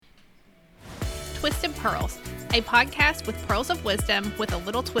Twisted Pearls, a podcast with pearls of wisdom with a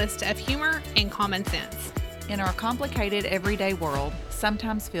little twist of humor and common sense. In our complicated everyday world,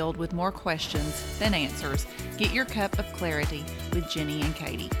 sometimes filled with more questions than answers, get your cup of clarity with Jenny and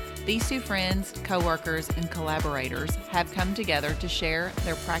Katie. These two friends, co-workers, and collaborators have come together to share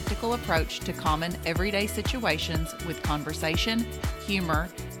their practical approach to common everyday situations with conversation, humor,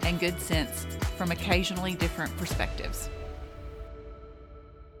 and good sense from occasionally different perspectives.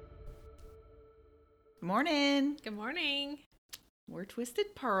 Good morning. Good morning. We're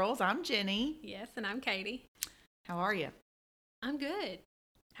Twisted Pearls. I'm Jenny. Yes, and I'm Katie. How are you? I'm good.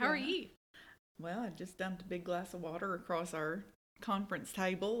 How are you? Well, I just dumped a big glass of water across our conference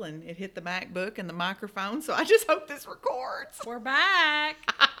table and it hit the MacBook and the microphone, so I just hope this records. We're back.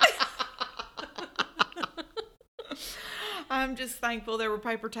 I'm just thankful there were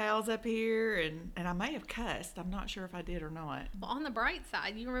paper towels up here, and I may have cussed. I'm not sure if I did or not. Well, on the bright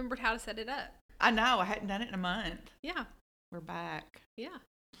side, you remembered how to set it up. I know. I hadn't done it in a month. Yeah. We're back. Yeah.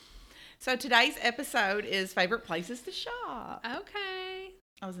 So today's episode is favorite places to shop. Okay.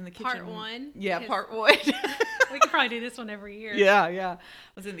 I was in the kitchen. Part one. Yeah, part one. We could probably do this one every year. Yeah. I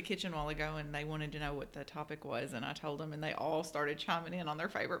was in the kitchen a while ago, and they wanted to know what the topic was, and I told them, and they all started chiming in on their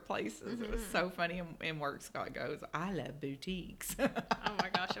favorite places. Mm-hmm. It was so funny, and work Scott goes, I love boutiques. Oh my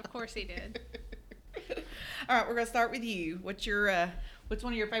gosh, of course he did. All right, we're going to start with you. What's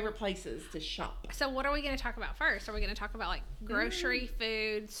one of your favorite places to shop? So what are we going to talk about first? Are we going to talk about like grocery,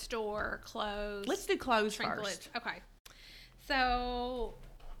 food, store, clothes? Let's do clothes trinkets? First. Okay. So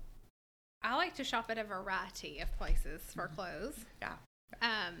I like to shop at a variety of places for clothes. Yeah.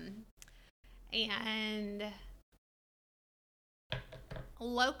 And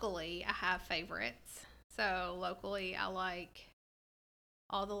locally, I have favorites. So locally, I like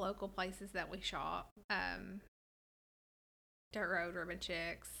all the local places that we shop. Dirt Road, Ribbon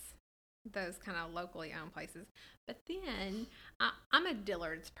Chicks, those kind of locally owned places. But then I'm a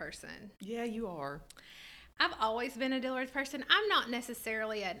Dillard's person. Yeah, you are. I've always been a Dillard's person. I'm not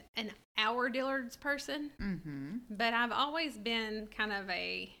necessarily an our Dillard's person, but I've always been kind of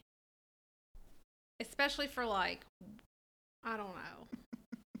especially for like, I don't know,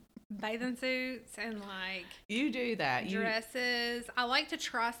 bathing suits and like. You do that. Dresses. I like to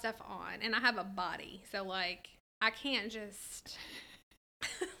try stuff on, and I have a body, so like I can't just.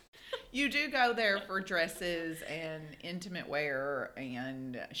 You do go there for dresses and intimate wear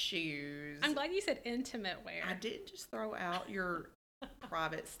and shoes. I'm glad you said intimate wear. I did just throw out your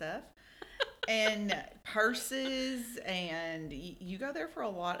private stuff. And purses, and you go there for a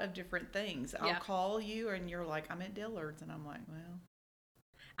lot of different things. I'll call you and you're like, I'm at Dillard's. And I'm like, well.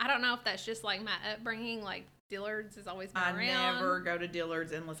 I don't know if that's just like my upbringing. Like Dillard's has always been around. I never go to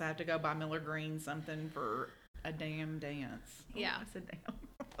Dillard's unless I have to go buy Miller Green something for a damn dance. Yeah. I said damn.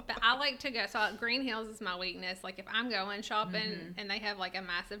 But I like to go. So Green Hills is my weakness. Like if I'm going shopping and they have like a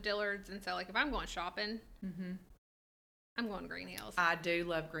massive Dillard's, and so like if I'm going shopping, I'm going to Green Hills. I do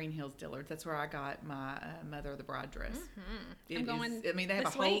love Green Hills Dillard's. That's where I got my Mother of the Bride dress. They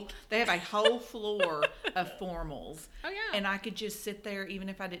have a whole floor of formals. Oh yeah. And I could just sit there, even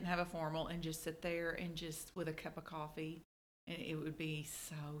if I didn't have a formal, and just sit there and just with a cup of coffee. And it would be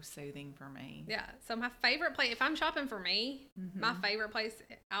so soothing for me. Yeah. So my favorite place, if I'm shopping for me, my favorite place,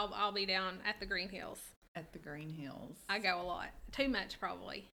 I'll be down at the Green Hills. At the Green Hills. I go a lot. Too much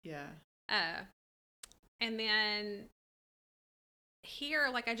probably. Yeah. And then here,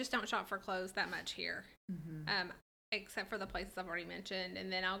 like I just don't shop for clothes that much here. Except for the places I've already mentioned.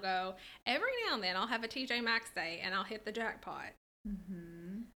 And then I'll go every now and then I'll have a TJ Maxx day and I'll hit the jackpot.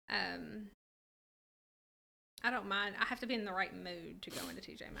 I don't mind. I have to be in the right mood to go into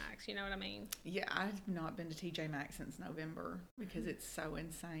TJ Maxx. You know what I mean? Yeah, I've not been to TJ Maxx since November because it's so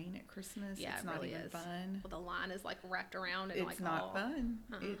insane at Christmas. Yeah, it's it not really even is. fun. Well, the line is like wrapped around and it's like not fun.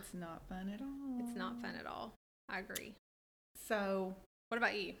 It's not fun at all. It's not fun at all. I agree. So, what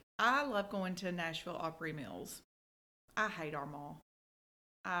about you? I love going to Nashville Opry Mills. I hate our mall.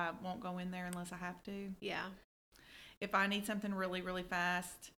 I won't go in there unless I have to. Yeah. If I need something really, really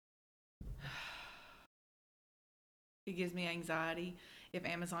fast, it gives me anxiety. If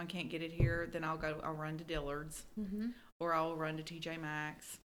Amazon can't get it here, then I'll run to Dillard's or I'll run to TJ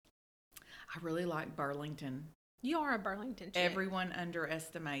Maxx. I really like Burlington. You are a Burlington chick. Everyone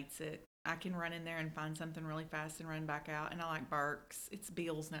underestimates it. I can run in there and find something really fast and run back out. And I like Burke's. It's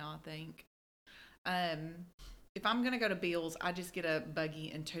Bealls now, I think. If I'm going to go to Bealls, I just get a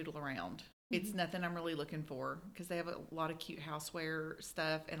buggy and tootle around. It's nothing I'm really looking for because they have a lot of cute houseware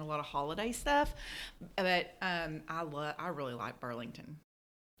stuff and a lot of holiday stuff. But I really like Burlington.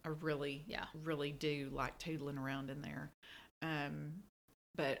 I really do like tootling around in there.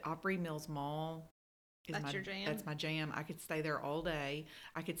 But Opry Mills Mall That's your jam? That's my jam. I could stay there all day.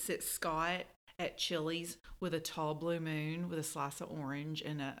 I could sit Scott at Chili's with a tall blue moon with a slice of orange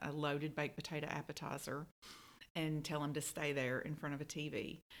and a loaded baked potato appetizer and tell him to stay there in front of a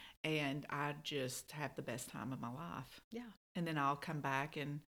TV. And I just have the best time of my life. Yeah. And then I'll come back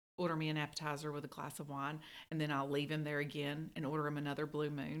and order me an appetizer with a glass of wine. And then I'll leave him there again and order him another blue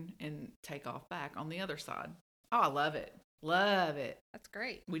moon and take off back on the other side. Oh, I love it. Love it. That's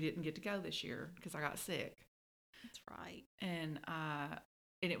great. We didn't get to go this year because I got sick. That's right. And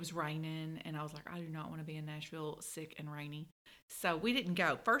it was raining, and I was like, I do not want to be in Nashville sick and rainy. So we didn't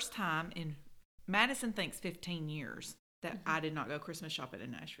go. First time in Madison thinks 15 years that I did not go Christmas shopping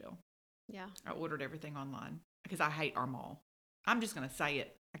in Nashville. Yeah. I ordered everything online because I hate our mall. I'm just going to say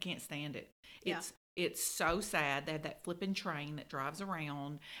it. I can't stand it. It's so sad. They have that flipping train that drives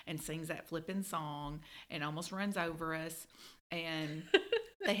around and sings that flipping song and almost runs over us. And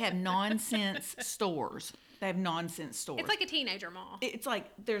they have nonsense stores. They have nonsense stores. It's like a teenager mall. It's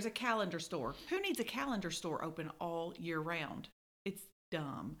like there's a calendar store. Who needs a calendar store open all year round? It's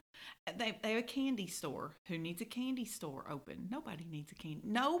dumb. They have a candy store. Who needs a candy store open? Nobody needs a candy.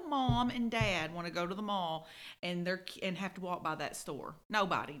 No mom and dad want to go to the mall and have to walk by that store.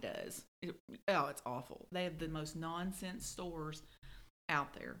 Nobody does. It's awful. They have the most nonsense stores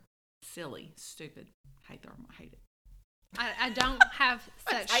out there. Silly, stupid. Hate it. I don't have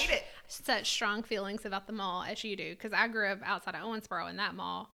such strong feelings about the mall as you do because I grew up outside of Owensboro in that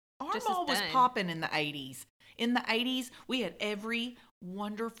mall. Our mall was popping in the 80s. In the 80s, we had every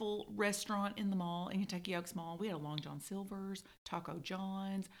wonderful restaurant in the mall, in Kentucky Oaks Mall. We had a Long John Silver's, Taco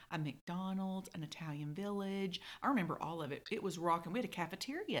John's, a McDonald's, an Italian Village. I remember all of it. It was rocking. We had a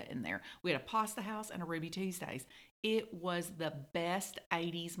cafeteria in there. We had a pasta house and a Ruby Tuesdays. It was the best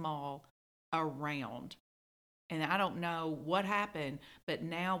 80s mall around. And I don't know what happened, but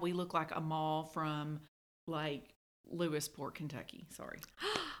now we look like a mall from like Lewisport, Kentucky. Sorry.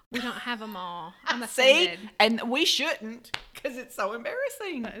 We don't have a mall. I'm offended. See? And we shouldn't because it's so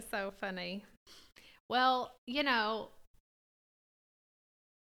embarrassing. That is so funny. Well, I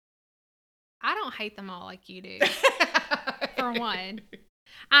don't hate the mall like you do, for one.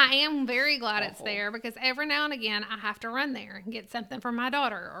 I am very glad it's there because every now and again I have to run there and get something for my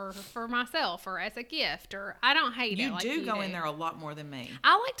daughter or for myself or as a gift, or I don't hate it like you do. You do go in there a lot more than me.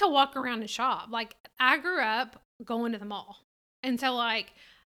 I like to walk around and shop. Like, I grew up going to the mall. And so, like,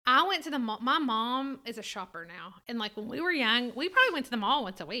 I went to the mall. My mom is a shopper now. And, like, when we were young, we probably went to the mall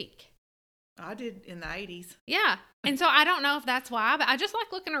once a week. I did in the 80s. Yeah. And so I don't know if that's why, but I just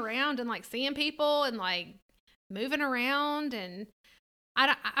like looking around and, like, seeing people and, like, moving around. And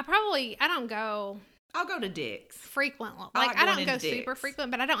I don't go. I'll go to Dick's frequently. Like, I don't go super frequent,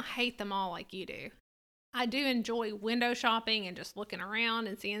 but I don't hate them all like you do. I do enjoy window shopping and just looking around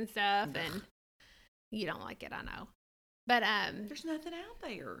and seeing stuff. And you don't like it, I know. But there's nothing out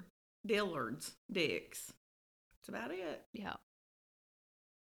there. Dillard's, Dick's. That's about it. Yeah.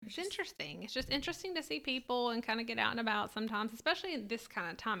 It's interesting. It's just interesting to see people and kind of get out and about sometimes, especially in this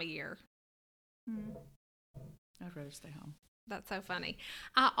kind of time of year. I'd rather stay home. That's so funny.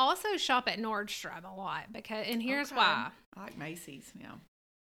 I also shop at Nordstrom a lot and here's why. I like Macy's, yeah.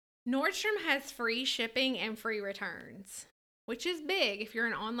 Nordstrom has free shipping and free returns, which is big if you're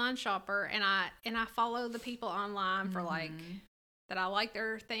an online shopper. And I follow the people online for like that. I like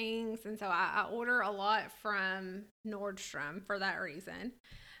their things, and so I order a lot from Nordstrom for that reason.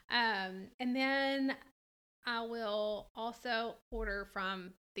 And then I will also order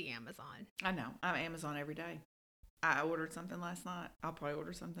from the Amazon. I know. I'm Amazon every day. I ordered something last night. I'll probably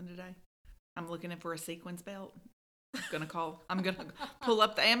order something today. I'm looking for a sequins belt. I'm going to pull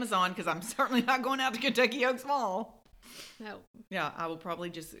up the Amazon because I'm certainly not going out to Kentucky Oaks Mall. No. Yeah, I will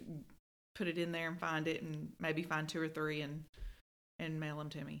probably just put it in there and find it and maybe find 2 or 3 and mail them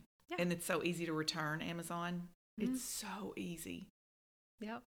to me. Yeah. And it's so easy to return, Amazon. It's so easy.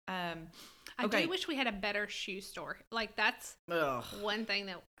 Yep. I do wish we had a better shoe store. Like, that's one thing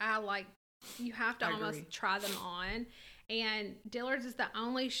that I like. You have to almost try them on. And Dillard's is the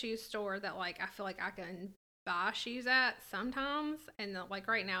only shoe store that, like, I feel like I can buy shoes at sometimes. And, like,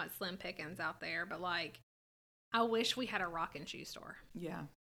 right now it's slim pickings out there. But, like, I wish we had a rockin' shoe store. Yeah.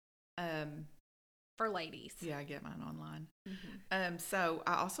 For ladies. Yeah, I get mine online. So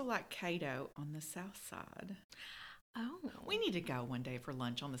I also like Cato on the south side. Oh. We need to go one day for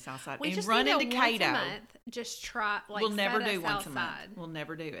lunch on the south side and just run into Cato. Once a month, just try, like, we'll never do once a month. We'll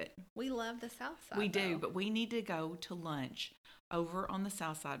never do it. We love the south side. We do, but we need to go to lunch over on the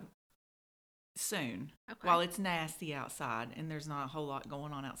south side soon while it's nasty outside and there's not a whole lot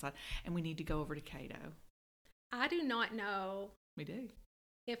going on outside. And we need to go over to Cato. I do not know. We do.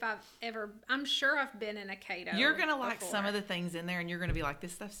 if I've ever. I'm sure I've been in a Cato. You're going to like before. some of the things in there, and you're going to be like,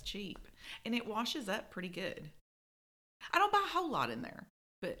 this stuff's cheap. And it washes up pretty good. I don't buy a whole lot in there,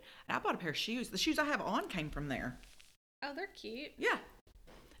 but I bought a pair of shoes. The shoes I have on came from there. Oh, they're cute. Yeah.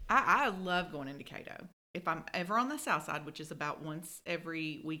 I love going into Cato. If I'm ever on the south side, which is about once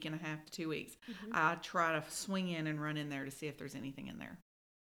every week and a half to 2 weeks, I try to swing in and run in there to see if there's anything in there.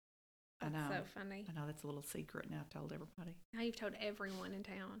 That's I know. so funny. I know that's a little secret now. I've told everybody. Now you've told everyone in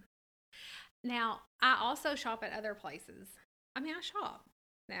town. Now, I also shop at other places. I mean, I shop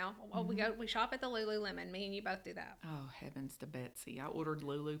now. Well, we shop at the Lululemon. Me and you both do that. Oh, heavens to Betsy. I ordered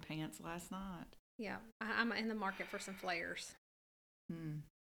Lulu pants last night. Yeah. I'm in the market for some flares.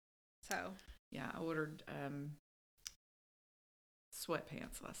 So. Yeah, I ordered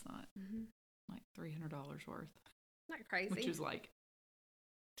sweatpants last night. Like $300 worth. Not crazy. Which is like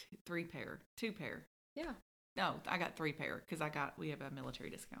two pair. Yeah. No, I got 3 pair because we have a military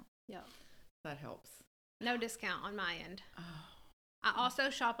discount. Yeah. That helps. No discount on my end. Oh. I also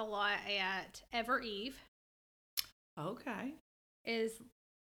shop a lot at Ever Eve. Okay.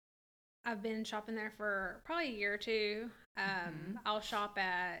 I've been shopping there for probably a year or two. I'll shop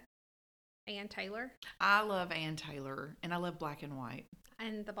at Ann Taylor. I love Ann Taylor, and I love black and white.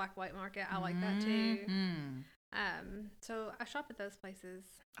 And the black white market, I like that too. So I shop at those places.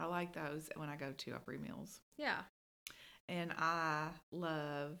 I like those when I go to Opry Mills. Yeah. And I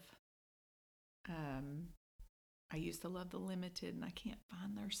love, I used to love the Limited, and I can't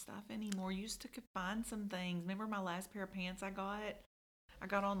find their stuff anymore. Used to could find some things. Remember my last pair of pants I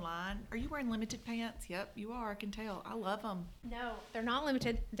got online. Are you wearing Limited pants? Yep, you are. I can tell. I love them. No, they're not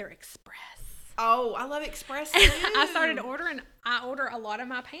Limited. They're Express. Oh, I love Express too. I order a lot of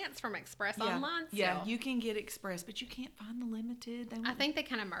my pants from Express online still. Yeah, you can get Express, but you can't find the Limited. I think they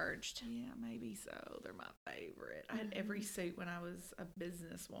kind of merged. Yeah, maybe so. They're my favorite. I had every suit when I was a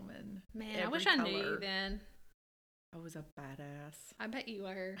businesswoman. Man, I wish I knew you then. I was a badass. I bet you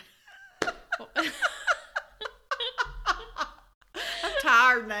were. I'm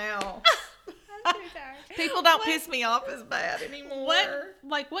tired now. I'm too tired. People don't piss me off as bad anymore.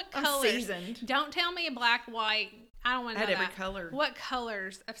 What colors? I'm seasoned. Don't tell me a black, white. I don't want to know I had every that. color. What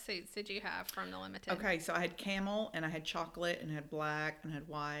colors of suits did you have from the Limited? Okay, so I had camel, and I had chocolate, and I had black, and I had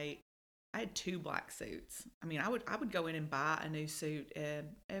white. I had 2 black suits. I mean, I would go in and buy a new suit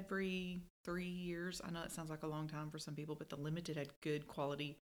every 3 years. I know it sounds like a long time for some people, but the Limited had good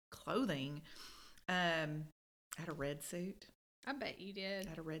quality clothing. I had a red suit. I bet you did. I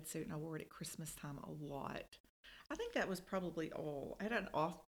had a red suit, and I wore it at Christmas time a lot. I think that was probably all. I had an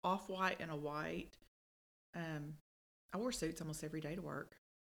off-white and a white. I wore suits almost every day to work.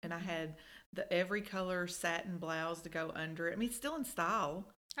 And I had the every color satin blouse to go under it. I mean, it's still in style.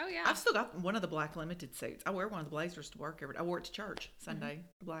 Oh, yeah. I've still got one of the black Limited suits. I wear one of the blazers to work every day. I wore it to church Sunday,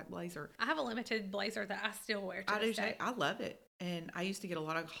 the black blazer. I have a Limited blazer that I still wear to this day. I love it. And I used to get a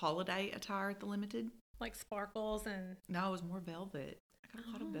lot of holiday attire at the Limited. Like sparkles and... No, it was more velvet. I got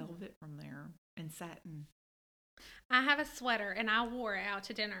a lot of velvet from there. And satin. I have a sweater, and I wore it out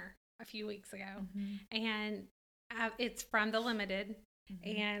to dinner a few weeks ago. And it's from the Limited.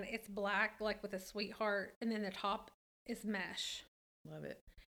 And it's black, like with a sweetheart. And then the top is mesh. Love it.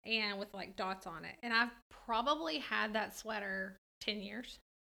 And with like dots on it. And I've probably had that sweater 10 years.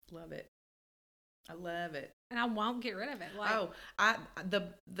 Love it. I love it. And I won't get rid of it.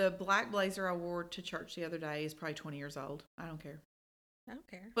 The black blazer I wore to church the other day is probably 20 years old. I don't care. I don't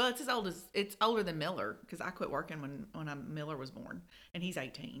care. Well, it's older than Miller, because I quit working when Miller was born, and he's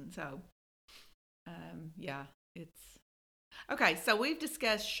 18. So, yeah, it's okay. So we've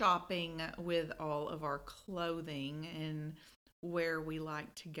discussed shopping with all of our clothing and where we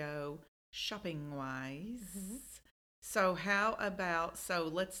like to go shopping wise. So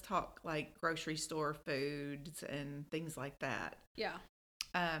let's talk like grocery store foods and things like that. Yeah.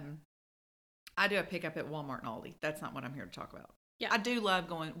 I do a pickup at Walmart and Aldi. That's not what I'm here to talk about. Yeah. I do love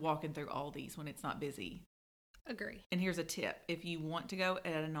walking through Aldi's when it's not busy. Agree. And here's a tip. If you want to go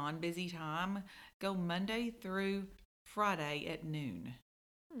at a non-busy time, go Monday through Friday at noon.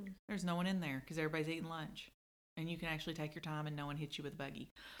 There's no one in there because everybody's eating lunch. And you can actually take your time and no one hits you with a buggy.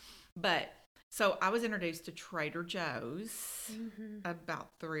 But, so I was introduced to Trader Joe's about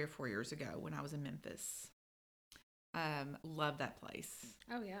 3 or 4 years ago when I was in Memphis. Love that place.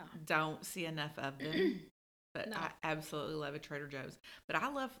 Oh, yeah. Don't see enough of them. But No. I absolutely love a Trader Joe's. But I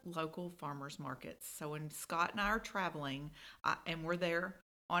love local farmers markets. So when Scott and I are traveling and we're there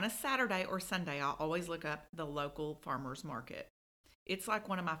on a Saturday or Sunday, I always look up the local farmers market. It's like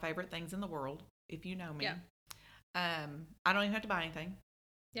one of my favorite things in the world, if you know me. Yeah. I don't even have to buy anything.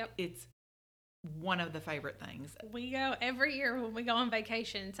 Yep. It's one of the favorite things. We go every year when we go on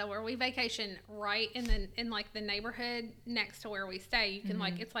vacation. So where we vacation right in like the neighborhood next to where we stay, you can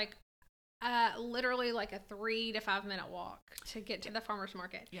like, it's like literally like a 3 to 5 minute walk to get to the farmer's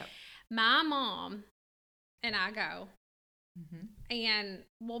market. Yep. My mom and I go and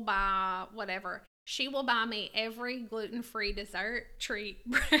we'll buy whatever. She will buy me every gluten-free dessert treat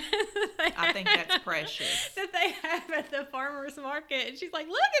bread I think that's precious. that they have at the farmer's market. And she's like,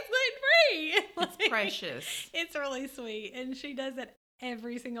 look, it's gluten-free. It's precious. It's really sweet. And she does it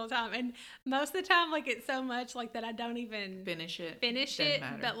every single time. And most of the time, like, it's so much like that I don't even finish it.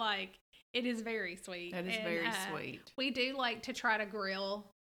 Matter. But like, it is very sweet. That is very sweet. We do like to try to grill.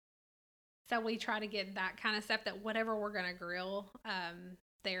 So we try to get that kind of stuff that whatever we're going to grill,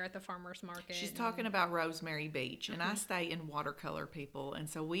 there at the farmer's market. She's talking about Rosemary Beach, and I stay in Watercolor, people. And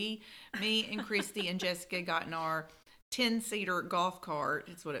so me and Christy and Jessica got in our 10-seater golf cart.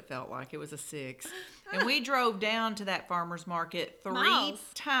 It's what it felt like. It was a 6. And we drove down to that farmer's market 3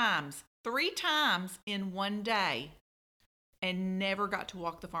 times in one day and never got to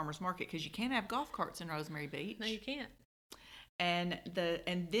walk the farmer's market because you can't have golf carts in Rosemary Beach. No, you can't. And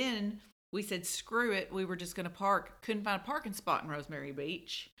then we said, screw it. We were just going to park. Couldn't find a parking spot in Rosemary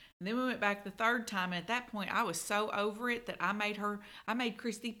Beach. And then we went back the third time. And at that point, I was so over it that I made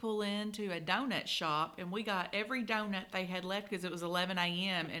Christy pull into a donut shop. And we got every donut they had left because it was 11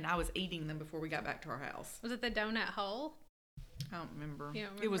 a.m. And I was eating them before we got back to our house. Was it the donut hole? I don't remember. You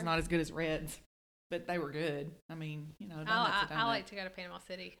don't remember? It was not as good as Red's, but they were good. I mean, donuts are donuts. I like to go to Panama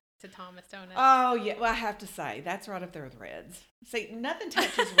City. To Thomas Donuts. Oh, yeah. Well, I have to say, that's right up there with Red's. See, nothing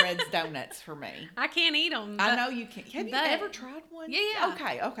touches Red's Donuts for me. I can't eat them. I know you can't. Have you ever tried one? Yeah.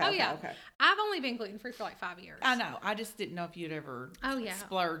 Okay. I've only been gluten-free for like 5 years. I know. I just didn't know if you'd ever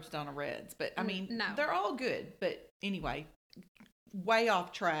splurged on a Red's. But, I mean, no. They're all good. But anyway, way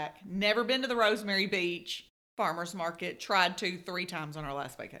off track. Never been to the Rosemary Beach Farmer's Market. Tried 2-3 times on our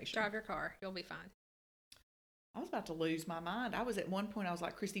last vacation. Drive your car. You'll be fine. I was about to lose my mind. I was at one point, I was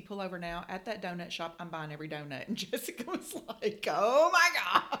like, Christy, pull over now. At that donut shop, I'm buying every donut. And Jessica was like, oh my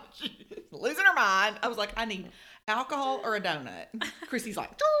gosh, losing her mind. I was like, I need alcohol or a donut. Christy's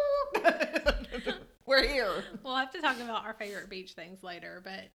like, we're here. We'll have to talk about our favorite beach things later.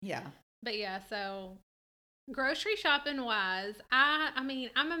 But yeah, so grocery shopping wise, I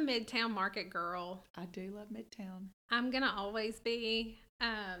mean, I'm a Midtown Market girl. I do love Midtown. I'm going to always be. Do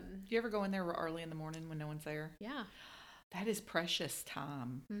you ever go in there early in the morning when no one's there? Yeah. That is precious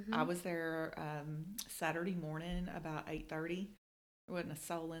time. Mm-hmm. I was there Saturday morning about 8:30. There wasn't a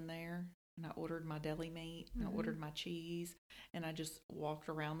soul in there. And I ordered my deli meat. And I ordered my cheese. And I just walked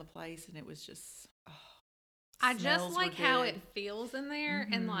around the place. And it was just, I just like how it feels in there.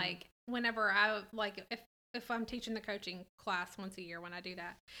 And like whenever if I'm teaching the coaching class once a year when I do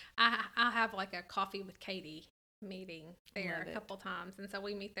that, I'll have like a coffee with Katie meeting there a couple times, and so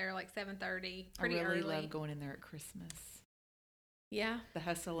we meet there like 7:30 pretty early. I really love going in there at Christmas. Yeah, the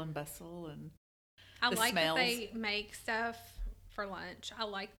hustle and bustle, and I the like smells. That they make stuff for lunch. I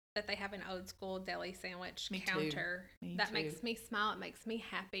like that they have an old school deli sandwich counter. That makes me smile. It makes me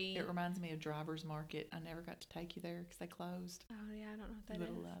happy. It reminds me of Driver's Market. I never got to take you there because they closed. Oh yeah, I don't know what that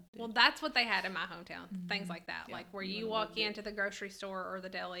is. Loved it. Well, that's what they had in my hometown. Things like that, like where you walk into the grocery store or the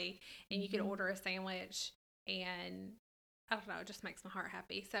deli and you can order a sandwich. And I don't know, it just makes my heart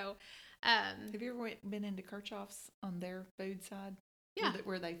happy. So, have you ever been into Kirchhoff's on their food side? Yeah.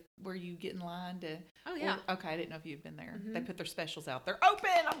 Where you get in line to? Oh yeah. Okay, I didn't know if you've been there. They put their specials out. They're open.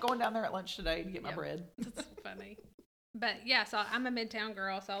 I'm going down there at lunch today to get my bread. That's funny. But yeah, so I'm a Midtown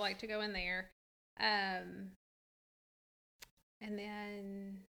girl, so I like to go in there. And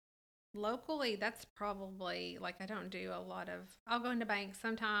then locally, that's probably like I don't do a lot of. I'll go into banks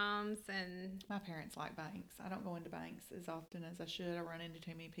sometimes, and my parents like banks. I don't go into banks as often as I should. I run into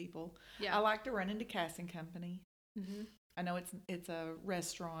too many people. Yeah, I like to run into Cass and Company. Mm-hmm. I know it's a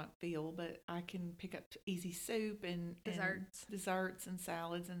restaurant feel, but I can pick up easy soup and desserts and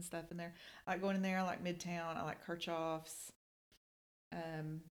salads and stuff in there. I like going in there. I like Midtown. I like Kirchhoff's.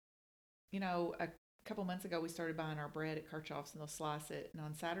 A couple months ago, we started buying our bread at Kirchhoff's, and they'll slice it. And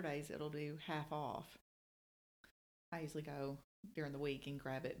on Saturdays, it'll do half off. I usually go during the week and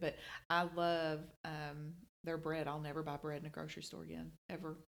grab it. But I love their bread. I'll never buy bread in a grocery store again,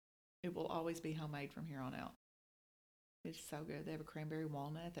 ever. It will always be homemade from here on out. It's so good. They have a cranberry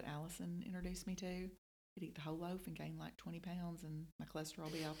walnut that Allison introduced me to. I'd eat the whole loaf and gain like 20 pounds, and my cholesterol will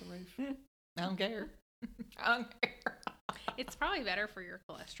be out the roof. I don't care. I don't care. It's probably better for your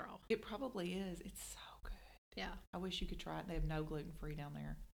cholesterol. It probably is. It's so good. Yeah. I wish you could try it. They have no gluten-free down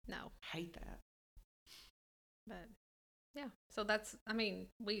there. No. I hate that. But Yeah. So that's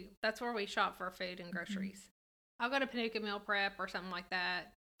where we shop for food and groceries. I'll go to Panuka Meal Prep or something like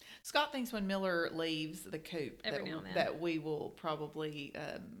that. Scott thinks when Miller leaves the coop Every now and then. that we will probably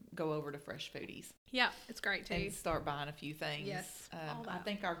go over to Fresh Foodies. Yeah, it's great too. And start buying a few things. Yes, all that. I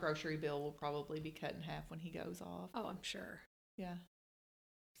think our grocery bill will probably be cut in half when he goes off. Oh, I'm sure. Yeah.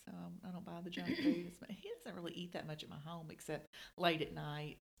 So I don't buy the junk food. He doesn't really eat that much at my home except late at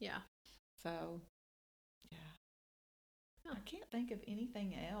night. Yeah. So, yeah. I can't think of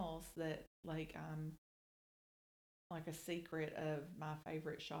anything else that like a secret of my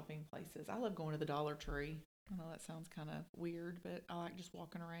favorite shopping places. I love going to the Dollar Tree. I know that sounds kind of weird, but I like just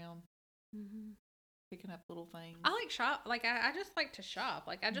walking around, picking up little things. I like shop. Like I just like to shop.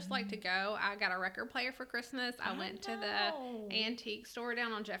 Like I just like to go. I got a record player for Christmas. I went to the antique store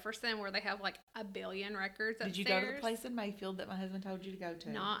down on Jefferson where they have like a billion records upstairs. Did you go to the place in Mayfield that my husband told you to go to?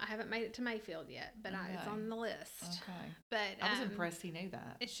 No, I haven't made it to Mayfield yet, but it's on the list. Okay. But I was impressed he knew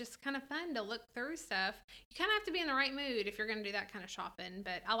that. It's just kind of fun to look through stuff. You kind of have to be in the right mood if you're going to do that kind of shopping.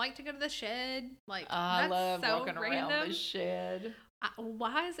 But I like to go to the Shed. Like I love walking around the Shed.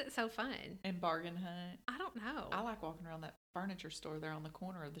 Why is it so fun? And bargain hunt. I don't know. I like walking around that furniture store there on the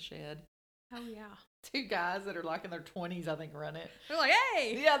corner of the Shed. Oh, yeah. Two guys that are like in their 20s, I think, run it. They're like,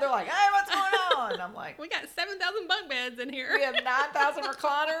 hey. Yeah, they're like, hey, what's going on? I'm like, we got 7,000 bunk beds in here. We have 9,000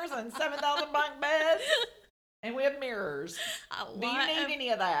 recliners and 7,000 bunk beds. And we have mirrors. Do you need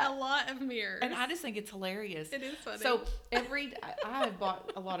any of that? A lot of mirrors. And I just think it's hilarious. It is funny. So I have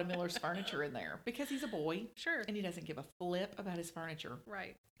bought a lot of Miller's furniture in there because he's a boy. Sure. And he doesn't give a flip about his furniture.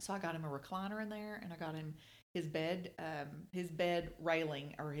 Right. So I got him a recliner in there, and I got him his bed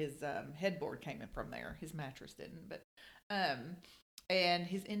railing, or his headboard came in from there. His mattress didn't, but and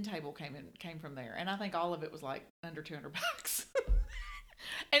his end table came from there. And I think all of it was like under $200.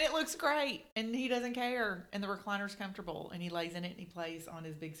 And it looks great, and he doesn't care, and the recliner's comfortable, and he lays in it, and he plays on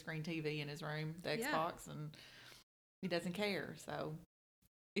his big screen TV in his room, the Xbox, and he doesn't care. So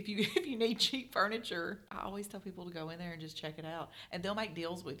if you need cheap furniture, I always tell people to go in there and just check it out, and they'll make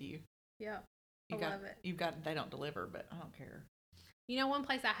deals with you. Yeah, I love it. They don't deliver, but I don't care. You know, one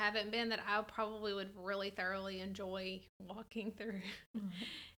place I haven't been that I probably would really thoroughly enjoy walking through,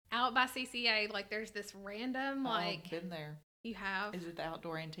 out by CCA, like there's this random, like... I've been there. You have? Is it the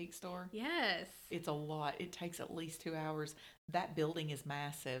outdoor antique store? Yes. It's a lot. It takes at least 2 hours. That building is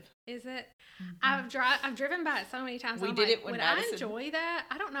massive. Is it? Mm-hmm. I've driven by it so many times. We did it when Madison... I enjoy that?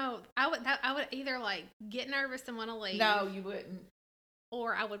 I don't know. I would either like get nervous and want to leave. No, you wouldn't.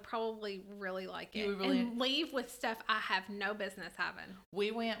 Or I would probably really like it. And leave with stuff I have no business having.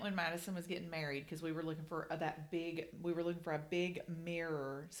 We went when Madison was getting married because we were looking for a big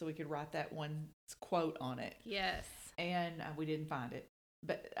mirror so we could write that one quote on it. Yes. And we didn't find it.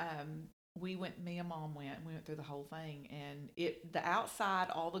 But me and Mom went through the whole thing, and the outside,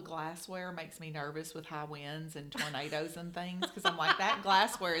 all the glassware makes me nervous with high winds and tornadoes and things, because I'm like, that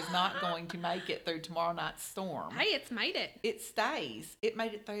glassware is not going to make it through tomorrow night's storm. Hey, it's made it. It stays. It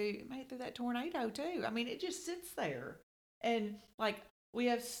made it through that tornado too. I mean, it just sits there, and like we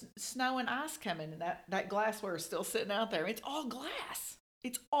have snow and ice coming, and that glassware is still sitting out there. It's all glass.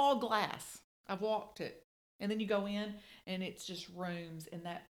 It's all glass. I've walked it. And then you go in, and it's just rooms, and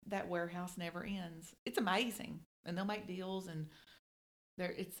that warehouse never ends. It's amazing, and they'll make deals, and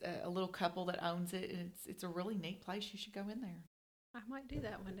it's a little couple that owns it, and it's a really neat place. You should go in there. I might do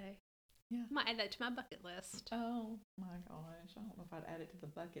that one day. Yeah, I might add that to my bucket list. Oh my gosh, I don't know if I'd add it to the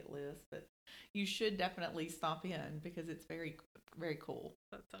bucket list, but you should definitely stop in because it's very, very cool.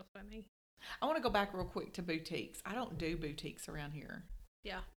 That's so funny. I want to go back real quick to boutiques. I don't do boutiques around here.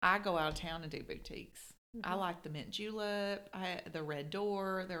 Yeah, I go out of town and do boutiques. Mm-hmm. I like the Mint Julep, the Red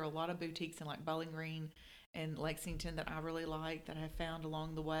Door. There are a lot of boutiques in like Bowling Green and Lexington that I really like that I've found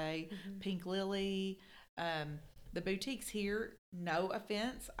along the way. Mm-hmm. Pink Lily. The boutiques here, no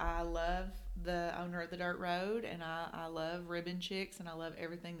offense, I love the owner of the Dirt Road, and I love Ribbon Chicks, and I love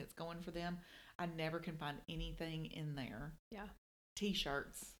everything that's going for them. I never can find anything in there. Yeah.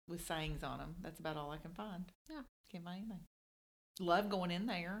 T-shirts with sayings on them. That's about all I can find. Yeah. Can't find anything. Love going in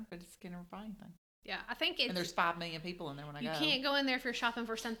there, but just can't never find anything. Yeah, I think it's... And there's 5 million people in there when I go. You can't go in there if you're shopping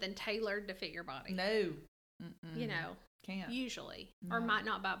for something tailored to fit your body. No. Mm-mm. You know. Can't. Usually. No. Or might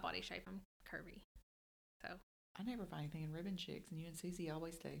not by body shape. I'm curvy. So. I never find anything in Ribbon Chicks, and you and Susie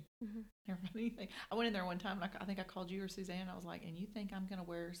always do. Mm-hmm. Never find anything. I went in there one time, and I think I called you or Suzanne. I was like, and you think I'm going to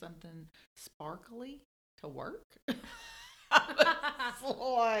wear something sparkly to work? I was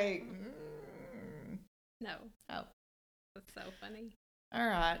like, No. Oh. That's so funny. All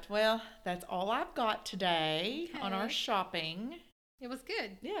right. Well, that's all I've got today on our shopping. It was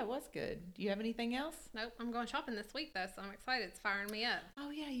good. Yeah, it was good. Do you have anything else? Nope. I'm going shopping this week, though, so I'm excited. It's firing me up.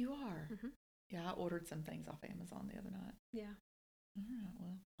 Oh, yeah, you are. Mm-hmm. Yeah, I ordered some things off Amazon the other night. Yeah. All right,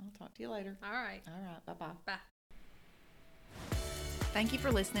 well, I'll talk to you later. All right. All right, bye-bye. Bye. Thank you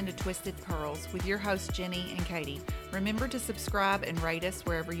for listening to Twisted Pearls with your hosts, Jenny and Katie. Remember to subscribe and rate us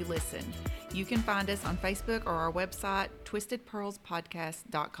wherever you listen. You can find us on Facebook or our website,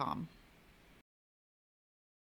 twistedpearlspodcast.com.